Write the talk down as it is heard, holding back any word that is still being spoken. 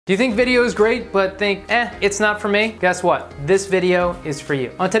Do you think video is great, but think, it's not for me? Guess what? This video is for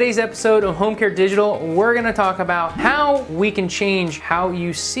you. On today's episode of Home Care Digital, we're gonna talk about how we can change how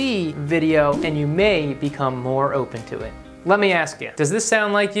you see video and you may become more open to it. Let me ask you, does this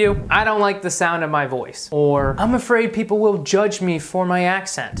sound like you? I don't like the sound of my voice. Or, I'm afraid people will judge me for my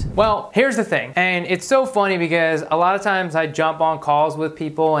accent. Well, here's the thing, and it's so funny because a lot of times I jump on calls with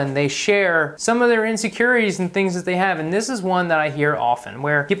people and they share some of their insecurities and things that they have, and this is one that I hear often,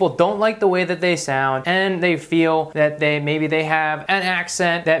 where people don't like the way that they sound and they feel that maybe they have an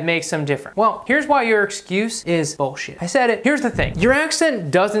accent that makes them different. Well, here's why your excuse is bullshit. I said it. Here's the thing. Your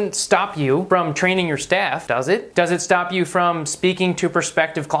accent doesn't stop you from training your staff, does it? Does it stop you from speaking to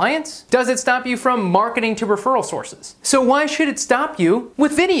prospective clients? Does it stop you from marketing to referral sources? So why should it stop you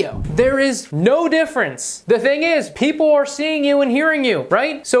with video? There is no difference. The thing is, people are seeing you and hearing you,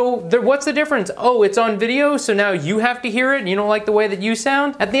 right? So what's the difference? Oh, it's on video, so now you have to hear it and you don't like the way that you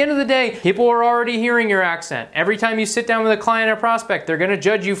sound? At the end of the day, people are already hearing your accent. Every time you sit down with a client or prospect, they're gonna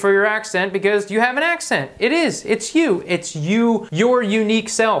judge you for your accent because you have an accent. It's you, your unique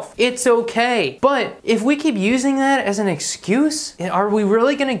self. It's okay. But if we keep using that as an excuse, are we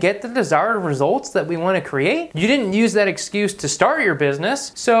really gonna get the desired results that we wanna create? You didn't use that excuse to start your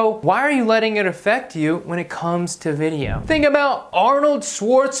business, so why are you letting it affect you when it comes to video? Think about Arnold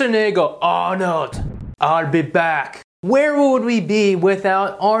Schwarzenegger. Arnold, I'll be back. Where would we be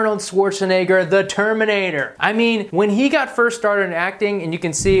without Arnold Schwarzenegger, the Terminator? I mean, when he got first started in acting, and you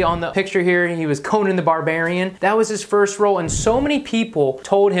can see on the picture here, he was Conan the Barbarian. That was his first role, and so many people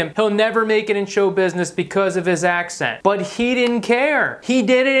told him he'll never make it in show business because of his accent. But he didn't care. He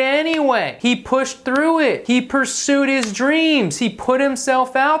did it anyway. He pushed through it. He pursued his dreams. He put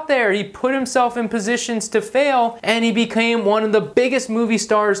himself out there. He put himself in positions to fail, and he became one of the biggest movie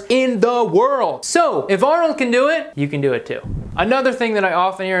stars in the world. So, if Arnold can do it, you can do it too. Another thing that I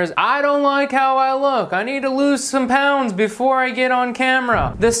often hear is, I don't like how I look. I need to lose some pounds before I get on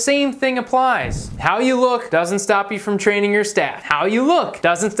camera. The same thing applies. How you look doesn't stop you from training your staff. How you look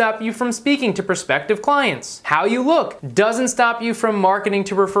doesn't stop you from speaking to prospective clients. How you look doesn't stop you from marketing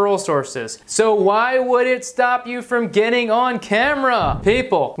to referral sources. So why would it stop you from getting on camera?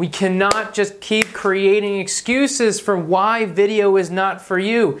 People, we cannot just keep creating excuses for why video is not for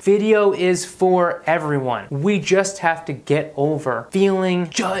you. Video is for everyone. We just have to get over feeling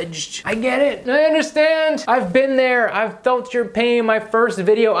judged. I get it. I understand. I've been there. I've felt your pain. My first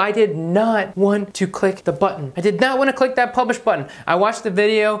video, I did not want to click the button. I did not want to click that publish button. I watched the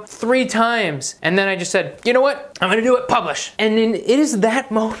video 3 times and then I just said, you know what? I'm gonna do it, publish. And then it is that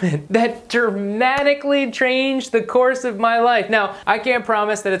moment that dramatically changed the course of my life. Now, I can't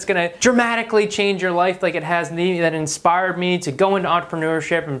promise that it's gonna dramatically change your life like it has me, that inspired me to go into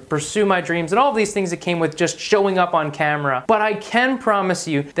entrepreneurship and pursue my dreams and all these things that came with just showing up on camera. But I can promise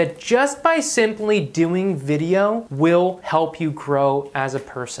you that just by simply doing video will help you grow as a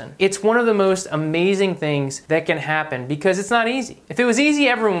person. It's one of the most amazing things that can happen because it's not easy. If it was easy,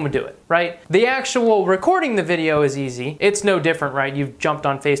 everyone would do it, right? The actual recording the video is easy. It's no different, right? You've jumped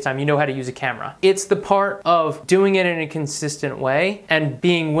on FaceTime, you know how to use a camera. It's the part of doing it in a consistent way and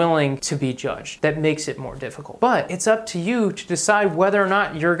being willing to be judged that makes it more difficult. But it's up to you to decide whether or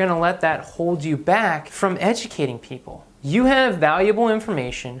not you're gonna let that hold you back from educating people. You have valuable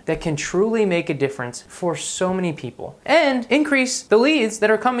information that can truly make a difference for so many people and increase the leads that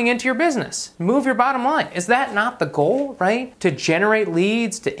are coming into your business. Move your bottom line. Is that not the goal, right? To generate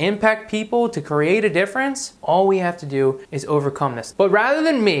leads, to impact people, to create a difference? All we have to do is overcome this. But rather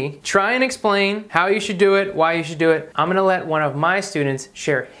than me try and explain how you should do it, why you should do it, I'm gonna let one of my students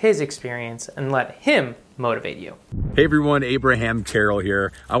share his experience and let him motivate you. Hey everyone, Abraham Carroll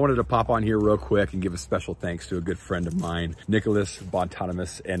here. I wanted to pop on here real quick and give a special thanks to a good friend of mine, Nicholas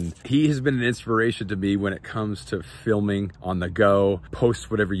Bontonimus, and he has been an inspiration to me when it comes to filming on the go.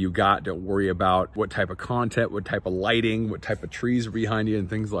 Post whatever you got, don't worry about what type of content, what type of lighting, what type of trees are behind you and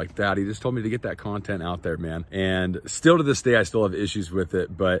things like that. He just told me to get that content out there, man. And still to this day, I still have issues with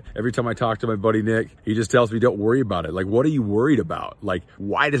it, but every time I talk to my buddy Nick, he just tells me, don't worry about it. Like, what are you worried about? Like,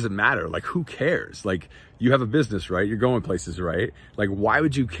 why does it matter? Like, who cares? Like, you have a business, right? You're going places, right? Like, why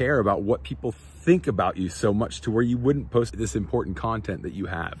would you care about what people think about you so much to where you wouldn't post this important content that you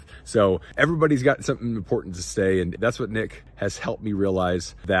have? So everybody's got something important to say. And that's what Nick has helped me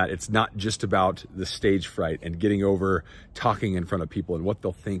realize, that it's not just about the stage fright and getting over talking in front of people and what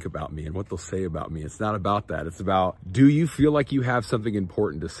they'll think about me and what they'll say about me. It's not about that. It's about, do you feel like you have something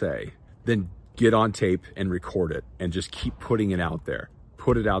important to say? Then get on tape and record it and just keep putting it out there.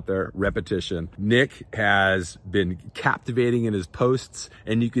 put it out there, repetition. Nick has been captivating in his posts,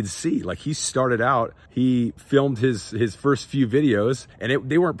 and you can see, like, he started out, he filmed his first few videos, and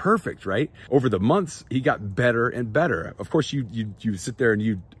they weren't perfect, right? Over the months, he got better and better. Of course, you sit there and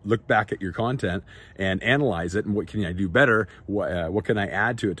you look back at your content and analyze it, and what can I do better? What can I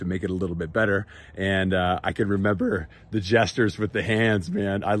add to it to make it a little bit better? And I can remember the gestures with the hands,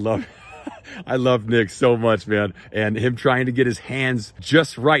 man. I love Nick so much, man. And him trying to get his hands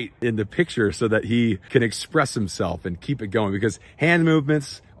just right in the picture so that he can express himself and keep it going, because hand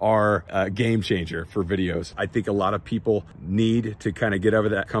movements are a game changer for videos. I think a lot of people need to kind of get out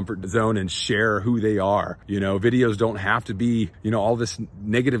of that comfort zone and share who they are. You know, videos don't have to be, you know, all this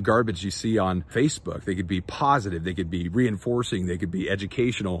negative garbage you see on Facebook. They could be positive, they could be reinforcing, they could be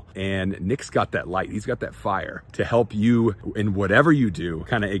educational. And Nick's got that light, he's got that fire to help you in whatever you do,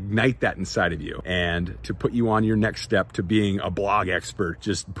 kind of ignite that inside of you and to put you on your next step to being a blog expert,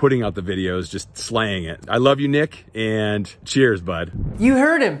 just putting out the videos, just slaying it. I love you, Nick, and cheers, bud. You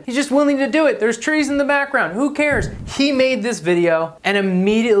heard him. He's just willing to do it. There's trees in the background. Who cares? He made this video and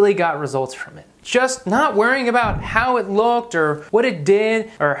immediately got results from it. Just not worrying about how it looked or what it did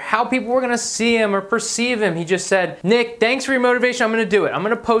or how people were gonna see him or perceive him. He just said, Nick, thanks for your motivation. I'm gonna do it. I'm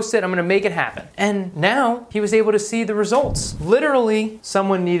gonna post it. I'm gonna make it happen. And now he was able to see the results. Literally,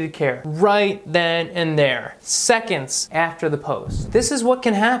 someone needed care right then and there, seconds after the post. This is what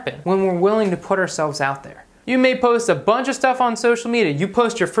can happen when we're willing to put ourselves out there. You may post a bunch of stuff on social media. You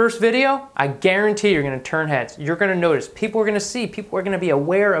post your first video, I guarantee you're gonna turn heads. You're gonna notice. People are gonna see. People are gonna be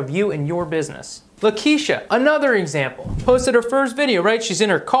aware of you and your business. Lakeisha, another example, posted her first video, right? She's in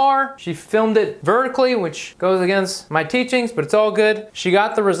her car. She filmed it vertically, which goes against my teachings, but it's all good. She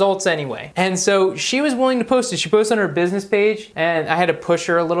got the results anyway. And so she was willing to post it. She posted on her business page, and I had to push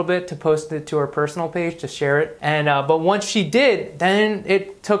her a little bit to post it to her personal page to share it. And but once she did, then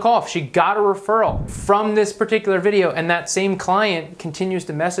it took off. She got a referral from this particular video, and that same client continues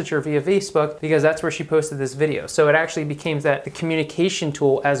to message her via Facebook because that's where she posted this video. So it actually became the communication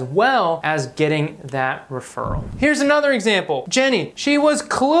tool as well as getting that referral. Here's another example. Jenny, she was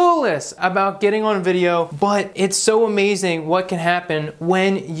clueless about getting on video, but it's so amazing what can happen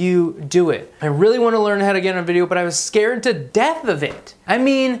when you do it. I really want to learn how to get on video, but I was scared to death of it. I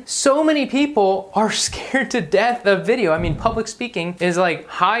mean, so many people are scared to death of video. I mean, public speaking is like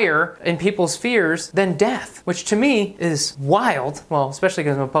higher in people's fears than death, which to me is wild. Well, especially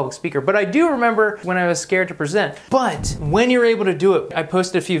because I'm a public speaker, but I do remember when I was scared to present. But when you're able to do it, I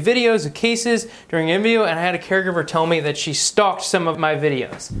posted a few videos of cases during an interview, and I had a caregiver tell me that she stalked some of my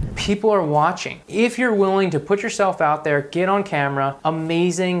videos. People are watching. If you're willing to put yourself out there, get on camera,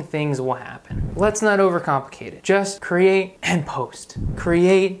 amazing things will happen. Let's not overcomplicate it. Just create and post.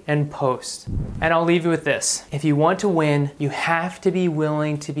 Create and post. And I'll leave you with this. If you want to win, you have to be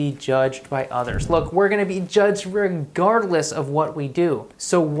willing to be judged by others. Look, we're gonna be judged regardless of what we do.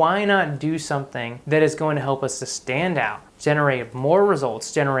 So why not do something that is going to help us to stand out, generate more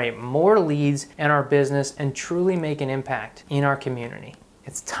results, generate more leads in our business, and truly make an impact in our community?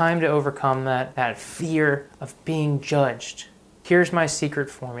 It's time to overcome that fear of being judged. Here's my secret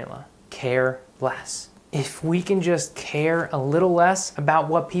formula. Care less. If we can just care a little less about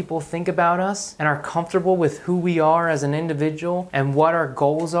what people think about us and are comfortable with who we are as an individual and what our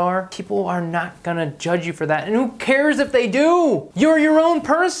goals are, people are not gonna judge you for that. And who cares if they do? You're your own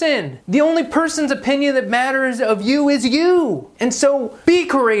person. The only person's opinion that matters of you is you. And so be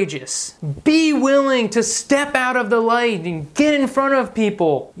courageous. Be willing to step out of the light and get in front of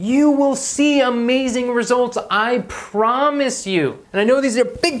people. You will see amazing results, I promise you. And I know these are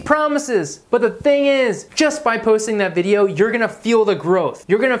big promises, but the thing is, just by posting that video, you're gonna feel the growth.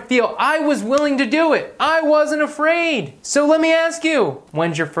 You're gonna feel, I was willing to do it. I wasn't afraid. So let me ask you,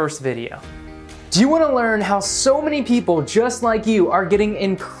 when's your first video? Do you want to learn how so many people just like you are getting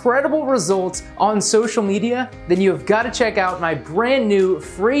incredible results on social media? Then you have got to check out my brand new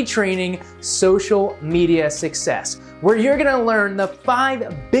free training, Social Media Success, where you're going to learn the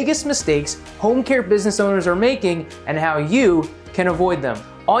 5 biggest mistakes home care business owners are making and how you can avoid them.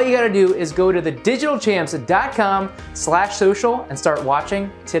 All you gotta do is go to thedigitalchamps.com/social and start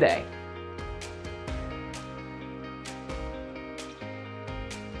watching today.